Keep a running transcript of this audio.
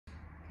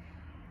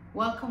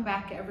Welcome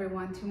back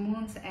everyone to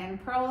Moons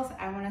and Pearls.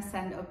 I want to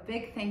send a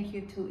big thank you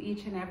to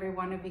each and every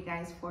one of you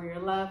guys for your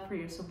love, for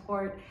your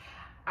support.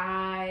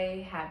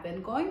 I have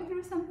been going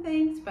through some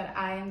things, but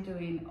I am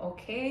doing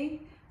okay.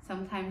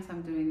 Sometimes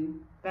I'm doing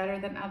better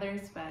than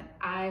others, but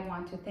I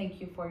want to thank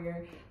you for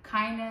your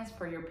kindness,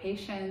 for your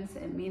patience.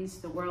 It means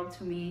the world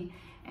to me.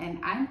 And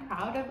I'm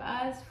proud of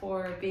us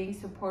for being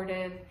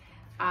supportive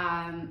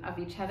of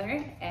each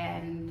other.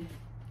 And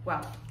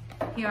well,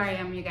 here I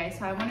am, you guys.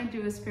 So I want to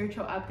do a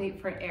spiritual update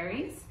for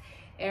Aries.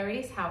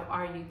 Aries, how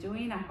are you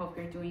doing? I hope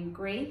you're doing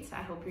great.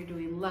 I hope you're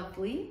doing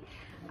lovely.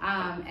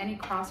 Any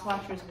cross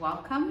watchers,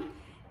 welcome.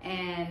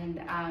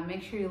 And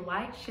make sure you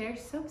like, share,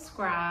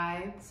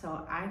 subscribe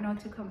so I know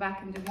to come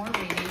back and do more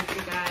readings,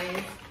 you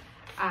guys.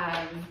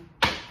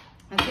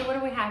 Let's see, what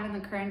do we have in the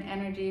current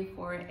energy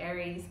for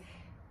Aries?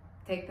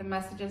 Take the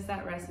messages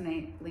that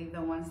resonate, leave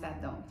the ones that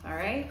don't, all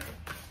right?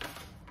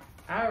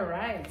 All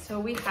right, so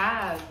we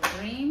have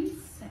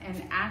dreams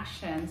and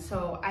action.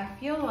 So I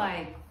feel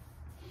like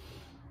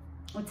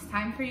it's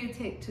time for you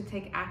to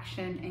take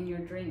action in your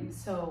dreams.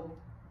 So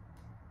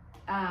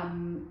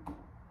I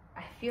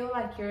feel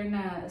like you're in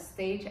a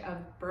stage of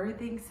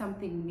birthing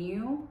something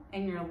new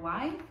in your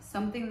life,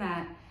 something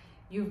that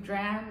you've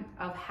dreamt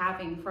of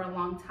having for a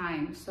long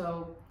time.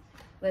 So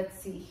let's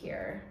see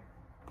here.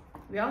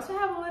 We also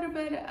have a little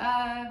bit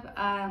of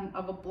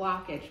a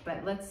blockage,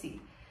 but let's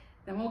see.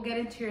 Then we'll get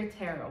into your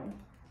tarot.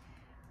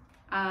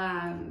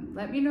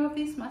 Let me know if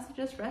these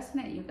messages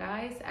resonate, you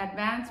guys.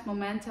 Advanced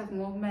momentum,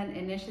 movement,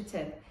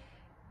 initiative.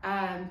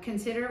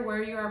 Consider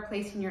where you are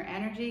placing your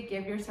energy.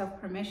 Give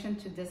yourself permission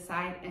to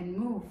decide and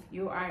move.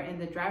 You are in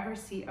the driver's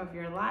seat of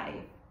your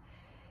life.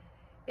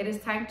 It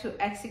is time to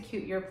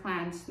execute your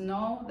plans.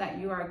 Know that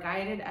you are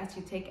guided as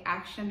you take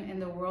action in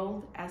the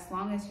world, as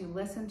long as you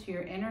listen to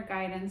your inner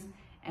guidance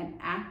and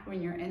act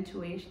when your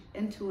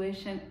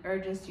intuition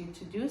urges you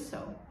to do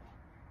so.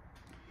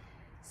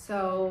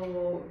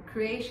 So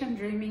creation,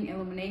 dreaming,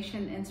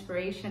 illumination,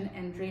 inspiration,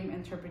 and dream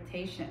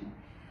interpretation.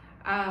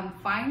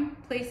 Find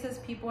places,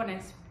 people,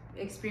 and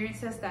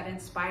experiences that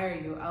inspire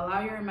you.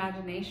 Allow your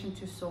imagination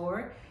to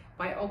soar.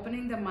 By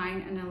opening the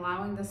mind and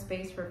allowing the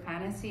space for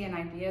fantasy and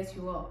ideas,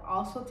 you will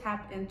also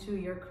tap into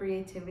your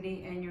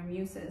creativity and your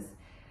muses.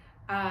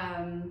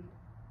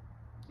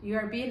 You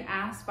are being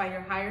asked by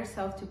your higher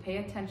self to pay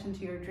attention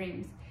to your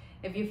dreams.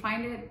 If you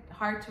find it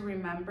hard to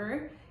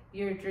remember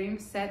your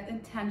dreams, set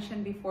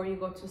intention before you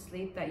go to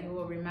sleep that you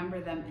will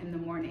remember them in the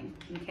morning.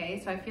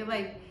 Okay, so I feel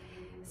like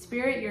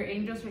Spirit, your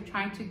angels are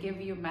trying to give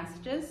you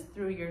messages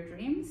through your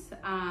dreams.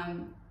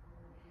 And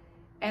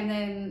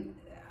then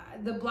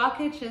the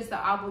blockage is the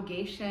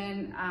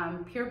obligation,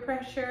 peer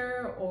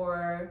pressure,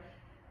 or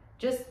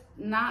just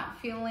not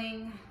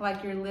feeling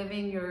like you're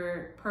living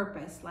your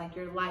purpose, like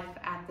your life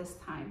at this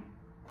time.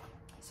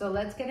 So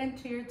let's get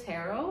into your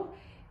tarot.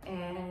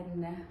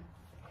 And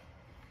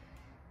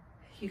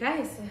you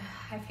guys,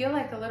 I feel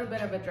like a little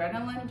bit of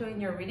adrenaline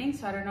doing your reading.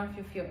 So I don't know if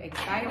you feel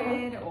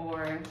excited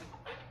or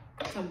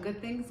some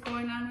good things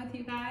going on with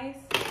you guys.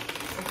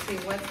 Let's see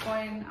what's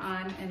going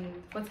on and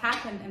what's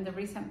happened in the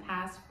recent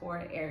past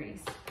for Aries.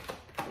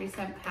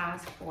 Recent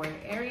past for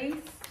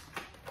Aries.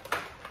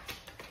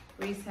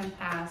 Recent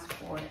past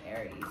for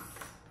Aries.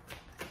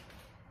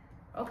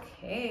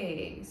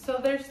 Okay, so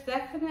there's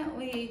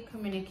definitely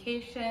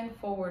communication,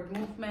 forward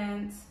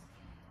movements,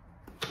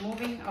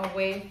 moving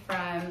away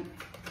from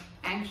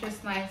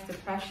anxiousness,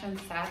 depression,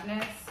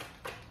 sadness.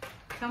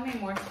 Tell me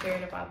more,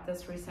 Spirit, about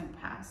this recent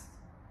past.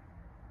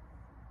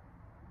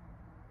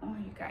 Oh,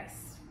 you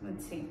guys,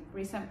 let's see.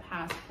 Recent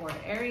past for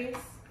Aries.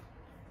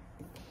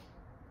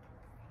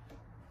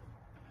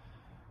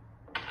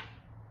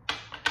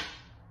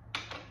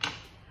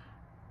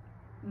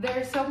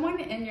 There's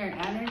someone in your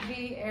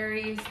energy,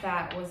 Aries,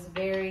 that was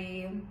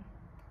very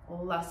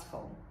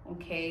lustful,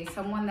 okay?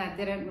 Someone that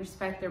didn't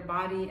respect their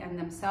body and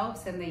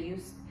themselves, and they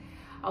used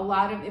a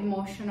lot of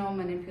emotional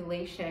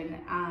manipulation.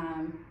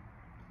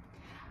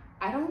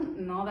 I don't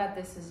know that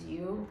this is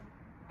you.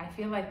 I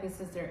feel like this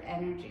is their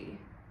energy.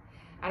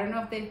 I don't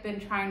know if they've been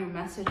trying to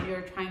message you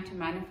or trying to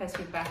manifest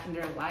you back in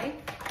their life.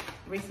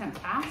 Recent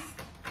past.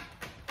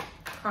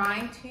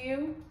 Crying to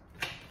you.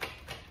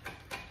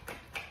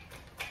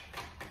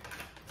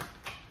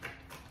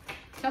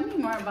 Tell me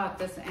more about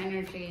this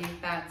energy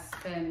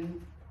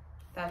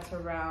that's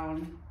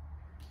around.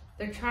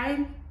 They're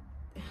trying.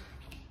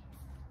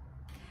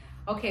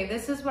 Okay,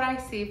 this is what I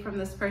see from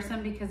this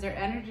person because their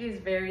energy is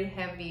very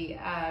heavy.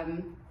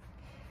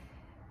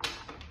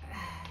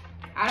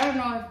 I don't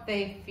know if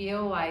they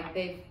feel like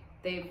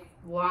they've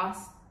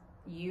lost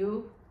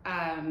you,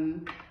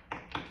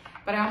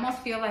 but I almost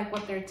feel like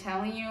what they're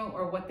telling you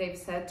or what they've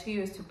said to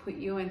you is to put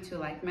you into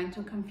like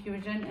mental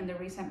confusion in the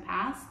recent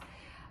past.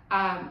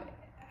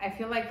 I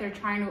feel like they're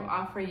trying to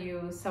offer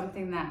you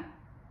something that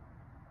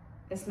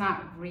is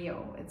not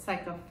real. It's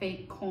like a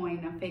fake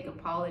coin, a fake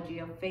apology,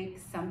 a fake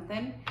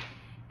something.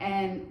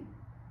 And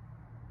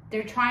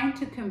they're trying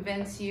to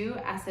convince you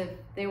as if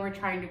they were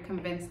trying to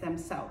convince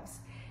themselves.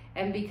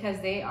 And because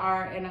they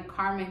are in a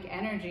karmic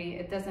energy,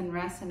 it doesn't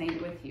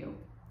resonate with you.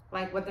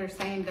 like what they're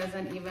saying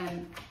doesn't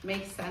even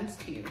make sense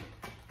to you.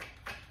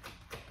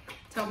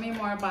 Tell me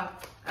more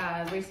about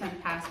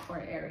recent past for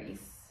Aries.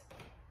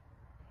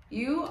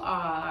 You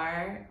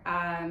are,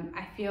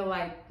 I feel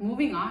like,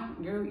 moving on.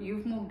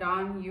 You've moved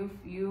on.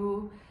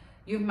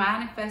 You've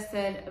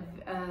manifested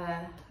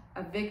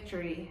a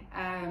victory.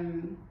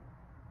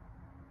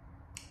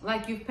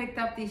 Like you've picked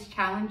up these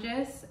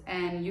challenges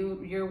and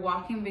you're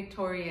walking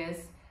victorious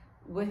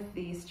with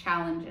these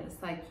challenges.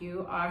 Like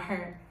you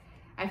are,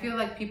 I feel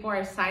like people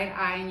are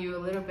side-eyeing you a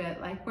little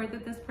bit, like, where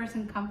did this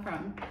person come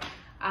from?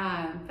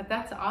 But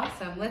that's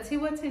awesome. Let's see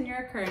what's in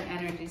your current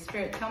energy.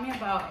 Spirit, tell me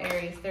about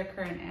Aries, their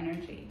current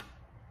energy.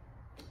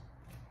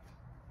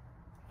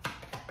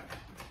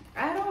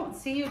 I don't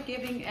see you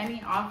giving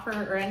any offer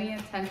or any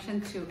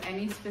attention to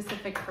any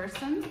specific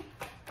person.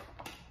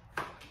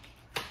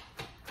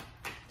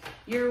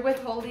 You're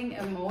withholding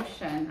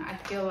emotion. I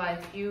feel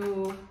like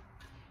you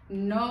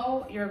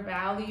know your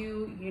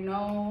value, you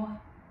know,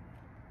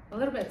 a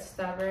little bit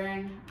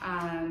stubborn,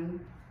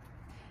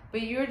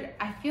 but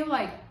I feel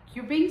like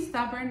you're being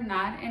stubborn,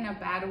 not in a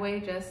bad way,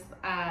 just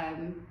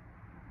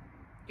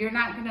you're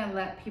not gonna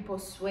let people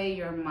sway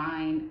your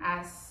mind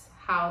as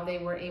how they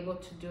were able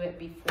to do it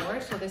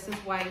before. So this is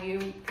why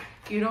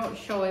you don't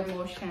show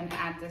emotion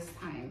at this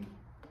time.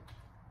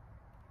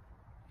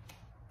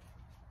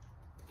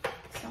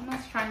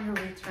 Someone's trying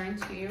to return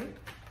to you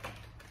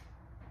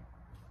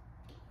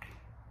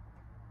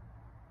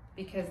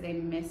because they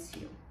miss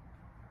you.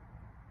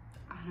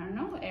 I don't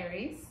know,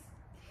 Aries.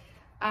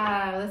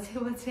 Let's see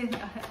what's in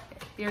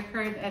your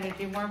current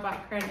energy, more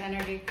about current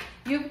energy.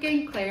 You've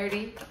gained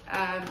clarity.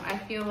 I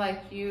feel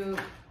like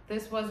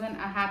this wasn't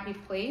a happy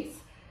place.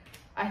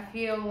 I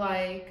feel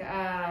like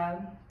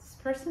this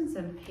person's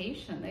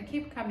impatient. They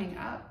keep coming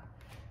up.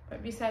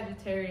 But be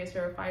Sagittarius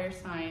or a fire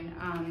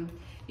sign.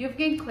 You've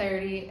gained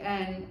clarity,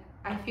 and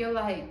I feel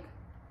like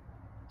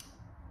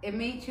it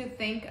made you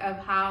think of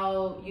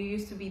how you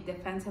used to be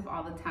defensive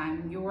all the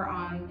time. You were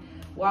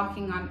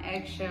walking on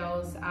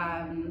eggshells,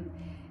 and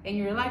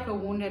you're like a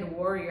wounded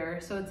warrior.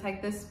 So it's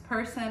like this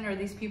person or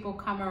these people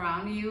come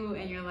around you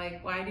and you're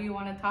like, why do you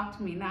want to talk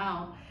to me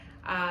now?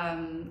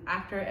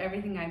 After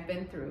everything I've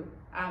been through.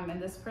 And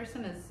this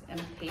person is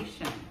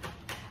impatient,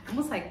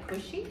 almost like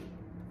pushy.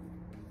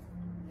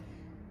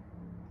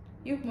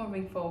 You're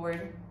moving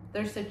forward.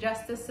 There's a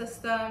justice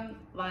system,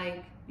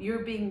 like you're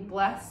being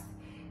blessed,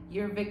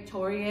 you're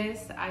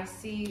victorious. I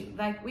see,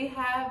 like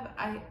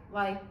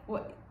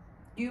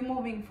you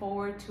moving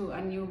forward to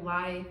a new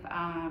life,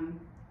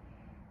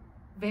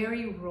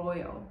 very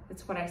royal.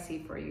 It's what I see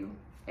for you,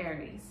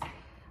 Aries.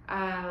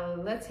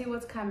 Let's see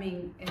what's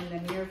coming in the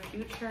near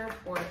future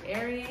for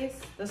Aries.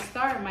 The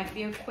star might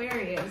be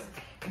Aquarius.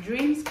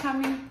 Dreams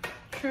coming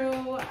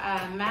true,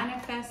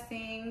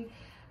 manifesting.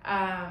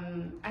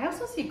 I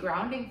also see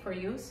grounding for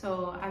you.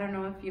 So I don't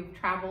know if you've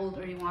traveled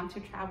or you want to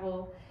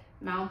travel,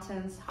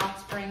 mountains, hot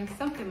springs,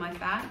 something like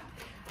that.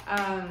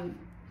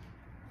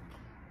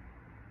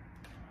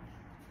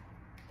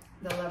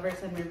 The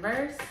Lovers in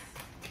reverse.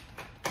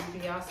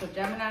 Maybe also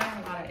Gemini,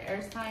 a lot of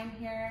air sign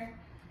here.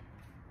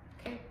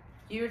 Okay,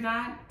 you're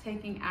not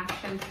taking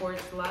action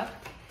towards love.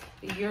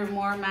 You're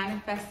more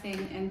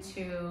manifesting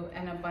into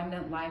an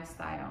abundant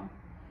lifestyle.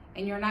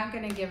 And you're not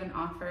going to give an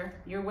offer.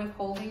 You're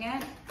withholding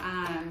it,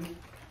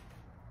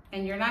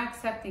 and you're not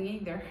accepting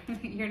either.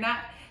 You're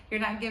not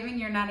giving,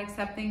 you're not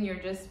accepting, you're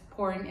just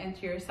pouring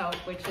into yourself,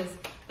 which is,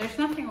 there's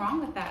nothing wrong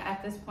with that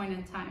at this point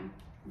in time.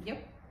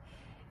 Yep.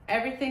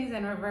 Everything's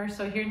in reverse.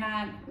 So you're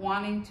not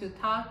wanting to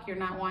talk, you're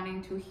not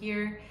wanting to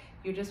hear,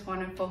 you just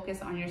want to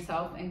focus on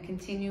yourself and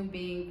continue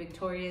being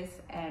victorious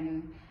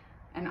and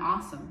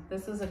awesome.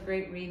 This is a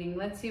great reading.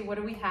 Let's see, what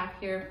do we have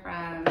here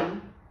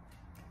from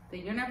the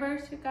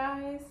universe, you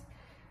guys?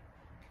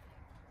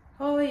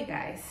 Oh, you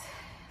guys,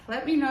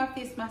 let me know if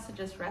these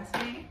messages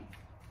resonate.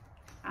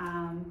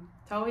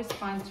 It's always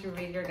fun to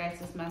read your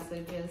guys'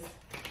 messages.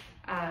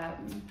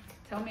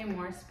 Tell me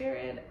more,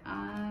 Spirit.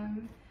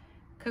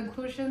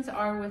 Conclusions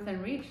are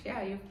within reach.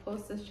 Yeah, you've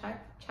closed this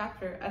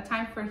chapter. A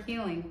time for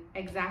healing.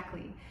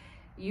 Exactly.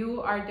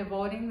 You are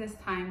devoting this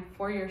time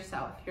for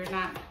yourself. You're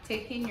not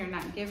taking, you're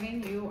not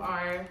giving. You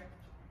are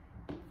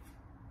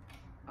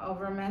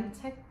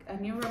a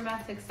new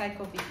romantic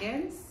cycle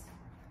begins.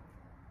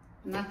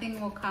 Nothing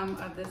will come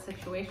of this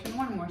situation.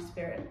 One more,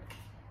 Spirit.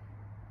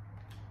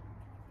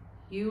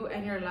 You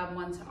and your loved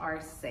ones are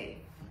safe.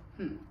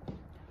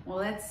 Well,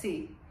 let's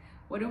see.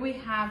 What do we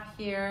have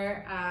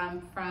here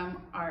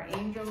from our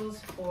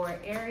angels for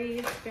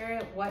Aries,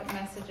 Spirit? What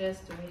messages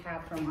do we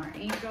have from our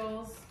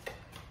angels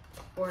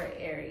for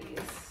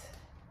Aries?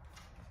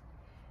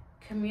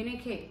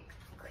 Communicate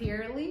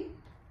clearly,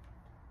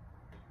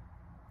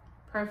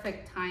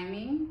 perfect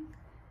timing,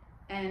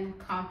 and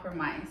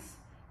compromise.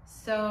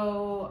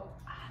 So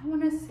I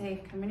want to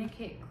say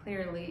communicate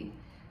clearly.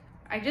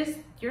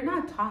 You're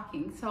not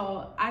talking.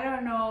 So I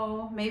don't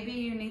know, maybe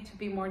you need to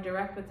be more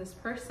direct with this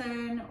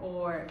person,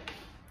 or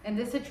in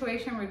this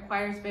situation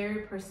requires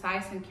very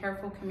precise and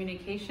careful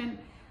communication.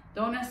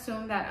 Don't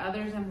assume that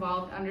others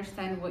involved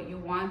understand what you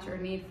want or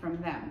need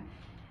from them.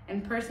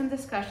 In-person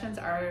discussions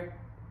are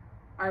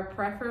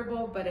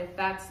preferable, but if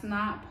that's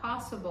not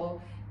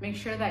possible, make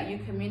sure that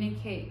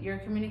your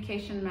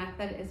communication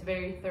method is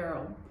very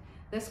thorough.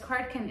 This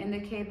card can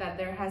indicate that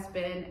there has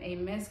been a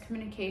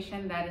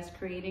miscommunication that is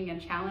creating a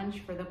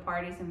challenge for the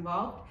parties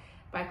involved.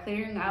 By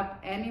clearing up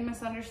any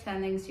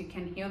misunderstandings, you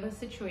can heal the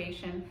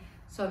situation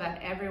so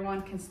that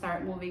everyone can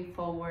start moving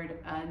forward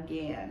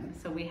again.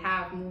 So we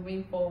have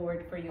moving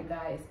forward for you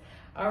guys.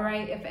 All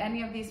right, if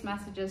any of these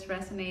messages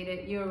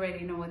resonated, you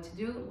already know what to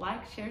do.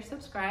 Like, share,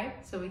 subscribe,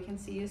 so we can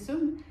see you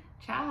soon.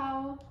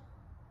 Ciao.